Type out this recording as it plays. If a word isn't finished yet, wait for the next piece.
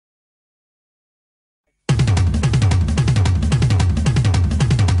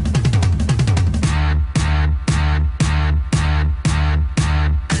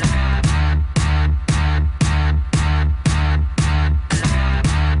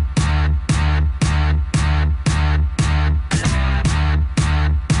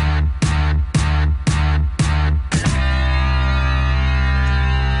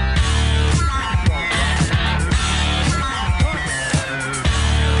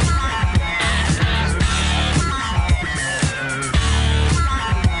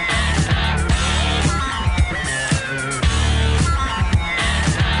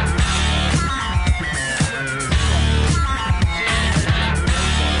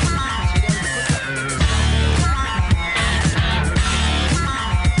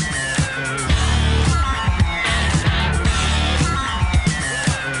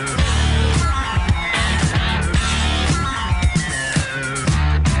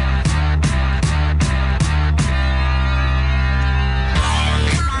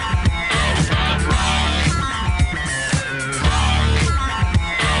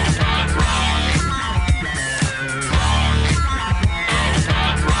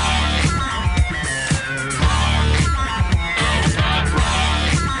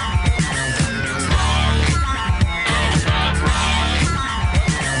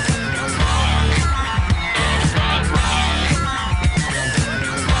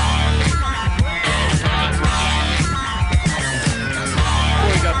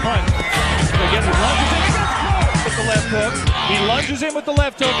He lunges in with the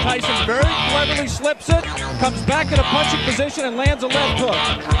left hook. Tyson very cleverly slips it, comes back in a punching position and lands a left hook.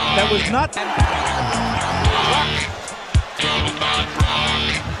 That was not...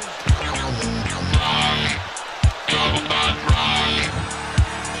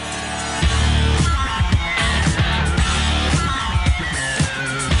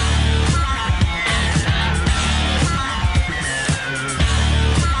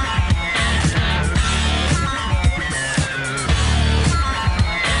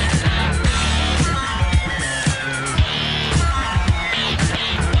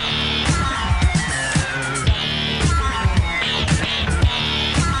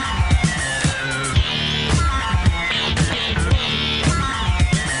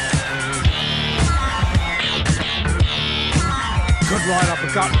 Good right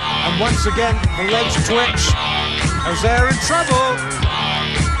uppercut, and once again the legs twitch as they're in trouble.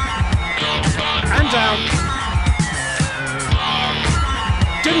 And down.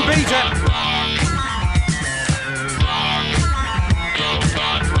 Didn't beat it.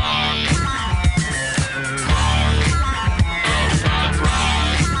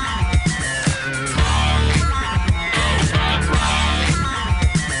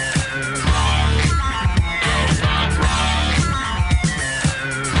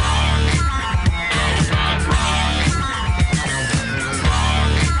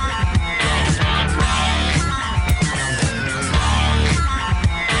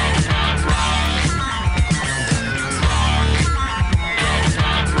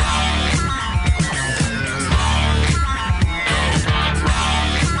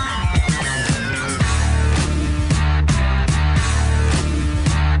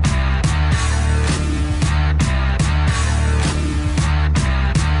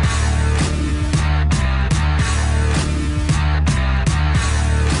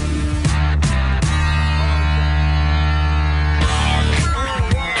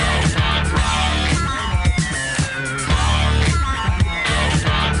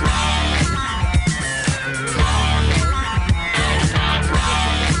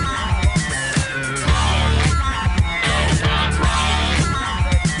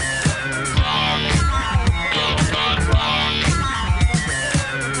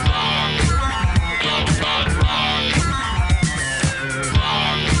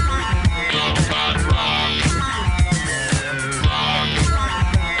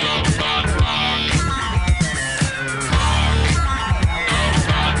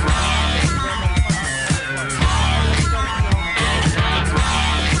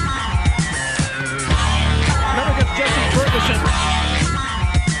 Jesse Ferguson.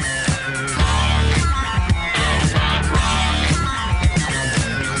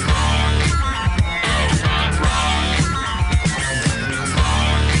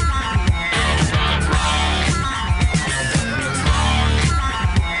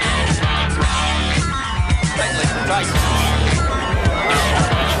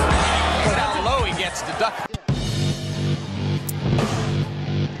 Down low, he gets the duck.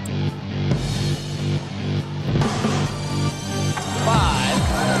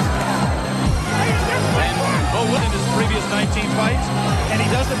 In his previous 19 fights, and he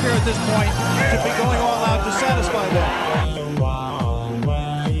does appear at this point to be going all out to satisfy them.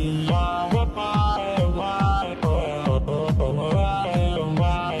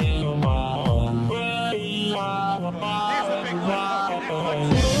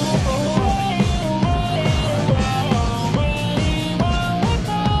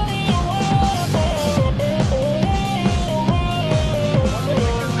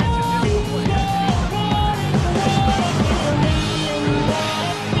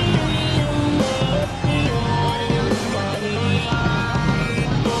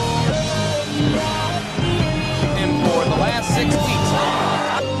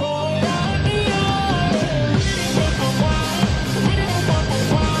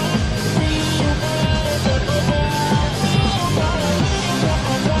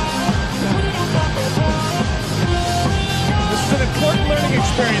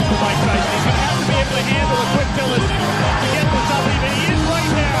 Experience for Mike Tyson. He's going to have to be able to handle a quick Tillis to get this up even. He is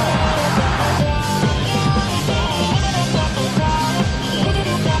right now.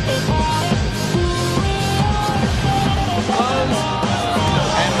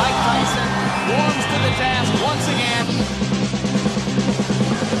 And Mike Tyson warms to the task once again.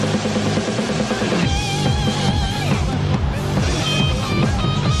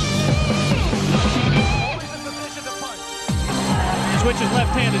 Switches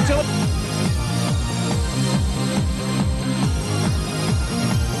left-handed.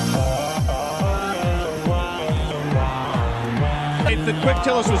 that Quick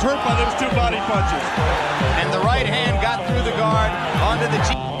Tillis was hurt by those 2 body punches. And the right hand got through the guard onto the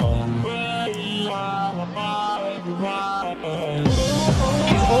cheek.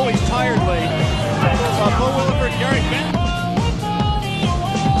 He's always tiredly. Bo Williford, Gary Benton.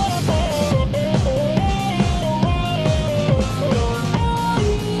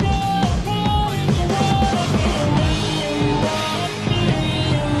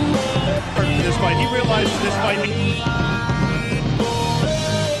 This fight, he realizes this might be.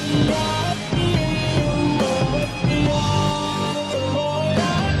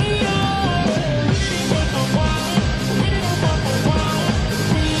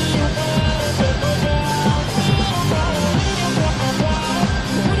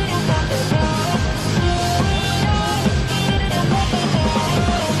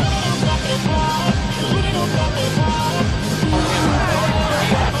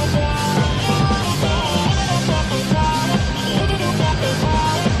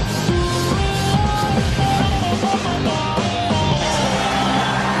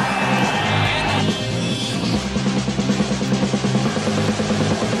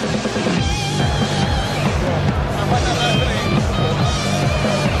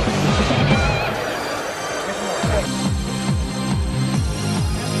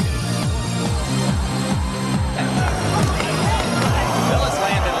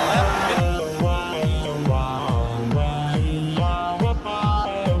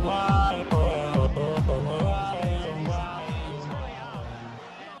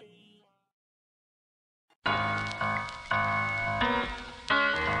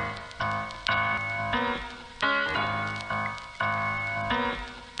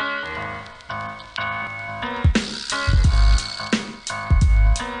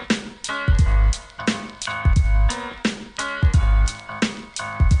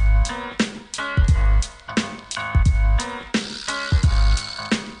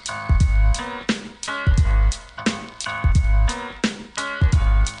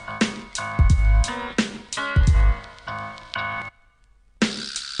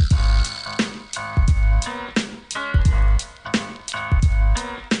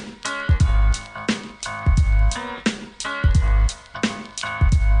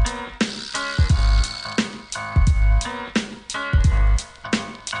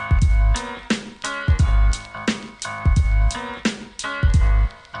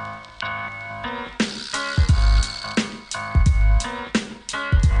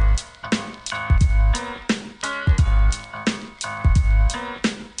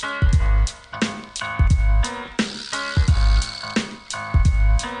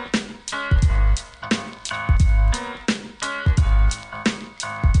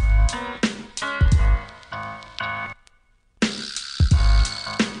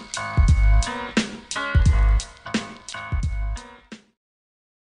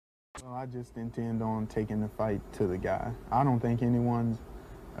 I just intend on taking the fight to the guy. I don't think anyone's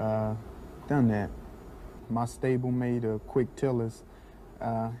done that. My stablemate, Quick Tillis,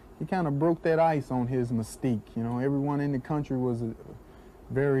 he kind of broke that ice on his mystique. You know, everyone in the country was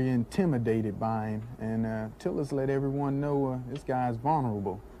very intimidated by him, and Tillis let everyone know this guy's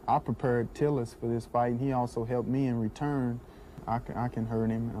vulnerable. I prepared Tillis for this fight, and he also helped me in return. I can hurt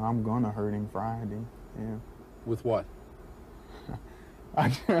him, and I'm gonna hurt him Friday. Yeah. With what? I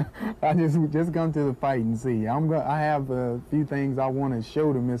just come to the fight and see. I have a few things I want to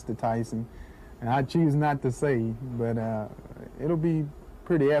show to Mr. Tyson, and I choose not to say, but it'll be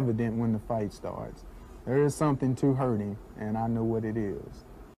pretty evident when the fight starts. There is something to hurt him, and I know what it is.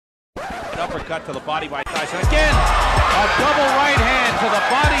 An uppercut to the body by Tyson. Again, a double right hand to the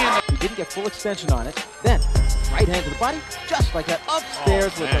body. And he didn't get full extension on it. Then, right hand to the body, just like that,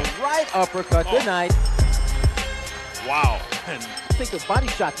 upstairs with the right uppercut. Good night. Wow. I think the body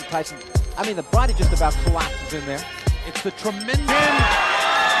shot to Tyson, I mean, the body just about collapses in there. It's the tremendous.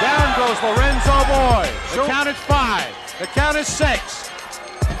 Down goes Lorenzo Boy. The count is 5. The count is 6.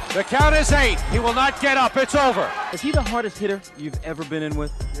 The count is 8. He will not get up. It's over. Is he the hardest hitter you've ever been in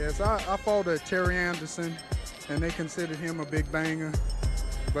with? Yes, I fought Terry Anderson, and they considered him a big banger,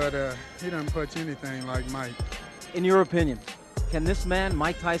 but he doesn't punch anything like Mike. In your opinion, can this man,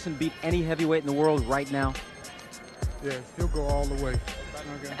 Mike Tyson, beat any heavyweight in the world right now? Yes, he'll go all the way.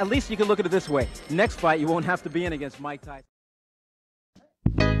 Okay. At least you can look at it this way. Next fight, you won't have to be in against Mike Tyson.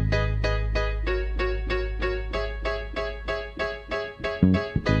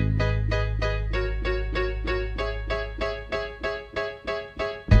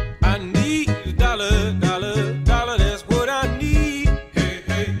 I need a dollar, dollar, dollar, that's what I need. Hey,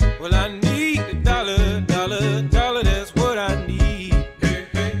 hey. Well, I need a dollar, dollar, dollar, that's what I need. Hey,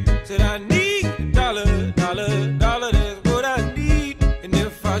 hey. Said I need a dollar, dollar, dollar, that's what I need.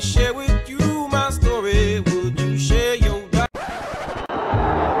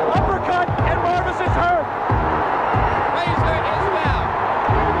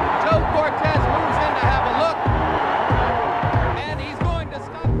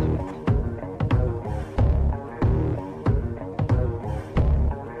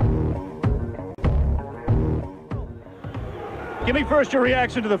 First, your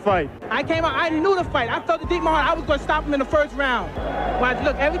reaction to the fight. I came out, I knew the fight. I felt it deep in my heart. I was going to stop him in the first round. Watch,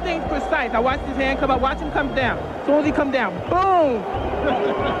 look, everything's precise. I watched his hand come up, watch him come down. As soon as he come down, boom!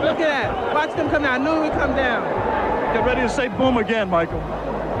 Look at that. Watch him come down. I knew he would come down. Get ready to say boom again, Michael.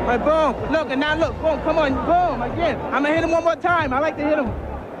 All right, boom. Look, and now look, boom, come on, boom, again. I'm going to hit him one more time. I like to hit him.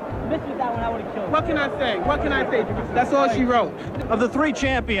 This is that one I would have killed. What can I say? What can I say? That's all she wrote. Of the 3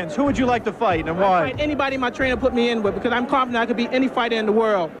 champions, who would you like to fight and why? I'd fight anybody my trainer put me in with because I'm confident I could beat any fighter in the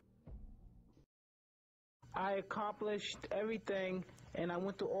world. I accomplished everything, and I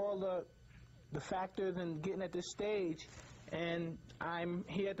went through all the factors and getting at this stage, and I'm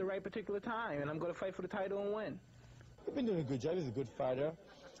here at the right particular time, and I'm going to fight for the title and win. He's been doing a good job. He's a good fighter.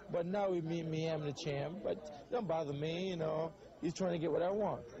 But now with me, I'm the champ. But it don't bother me, you know. He's trying to get what I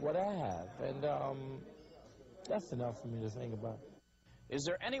want, what I have. And that's enough for me to think about. Is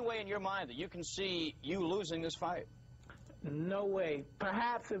there any way in your mind that you can see you losing this fight? No way.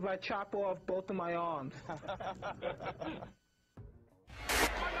 Perhaps if I chop off both of my arms.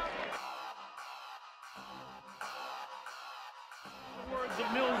 Words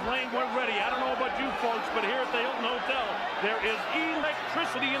of Mills Lane, we're ready. I don't know about you folks, but here at the Hilton Hotel, there is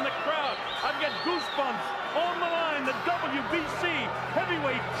electricity in the crowd. I've got goosebumps. On the line, the WBC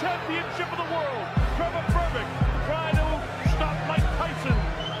Heavyweight Championship of the World. Trevor Berbick trying to stop Mike Tyson.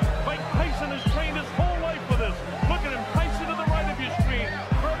 Mike Tyson has trained his whole life for this. Look at him, Tyson to the right of your screen.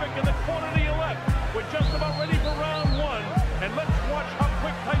 Berbick in the corner to your left. We're just about ready for round 1. And let's watch how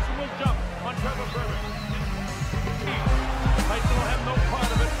quick Tyson will jump on Trevor Berbick. Tyson will have no part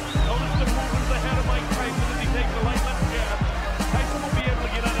of it. Notice the movements ahead of Mike Tyson as he takes a light left jab. Tyson will be able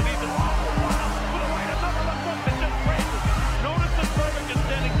to get underneath it. With a right, another left hook that just raises. Notice that Berbick is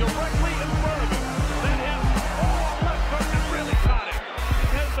standing directly in front of him. That is, left hook is really caught him.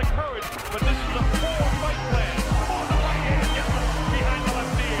 He has the courage, but this is a poor fight plan. On the right hand, gets behind the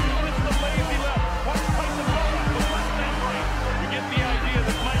left ear. Notice the lazy left. Watch Tyson go up the left and right. You get the idea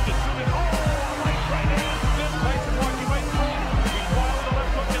that Mike is shooting right hand. This Tyson walking right through.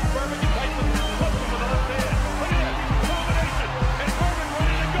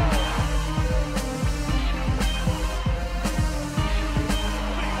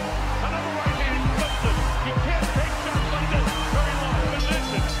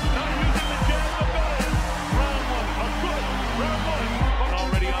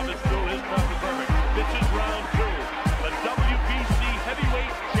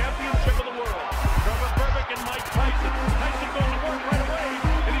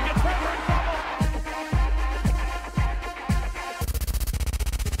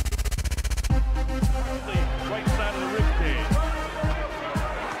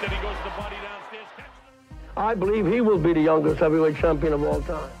 I believe he will be the youngest heavyweight champion of all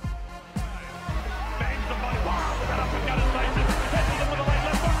time.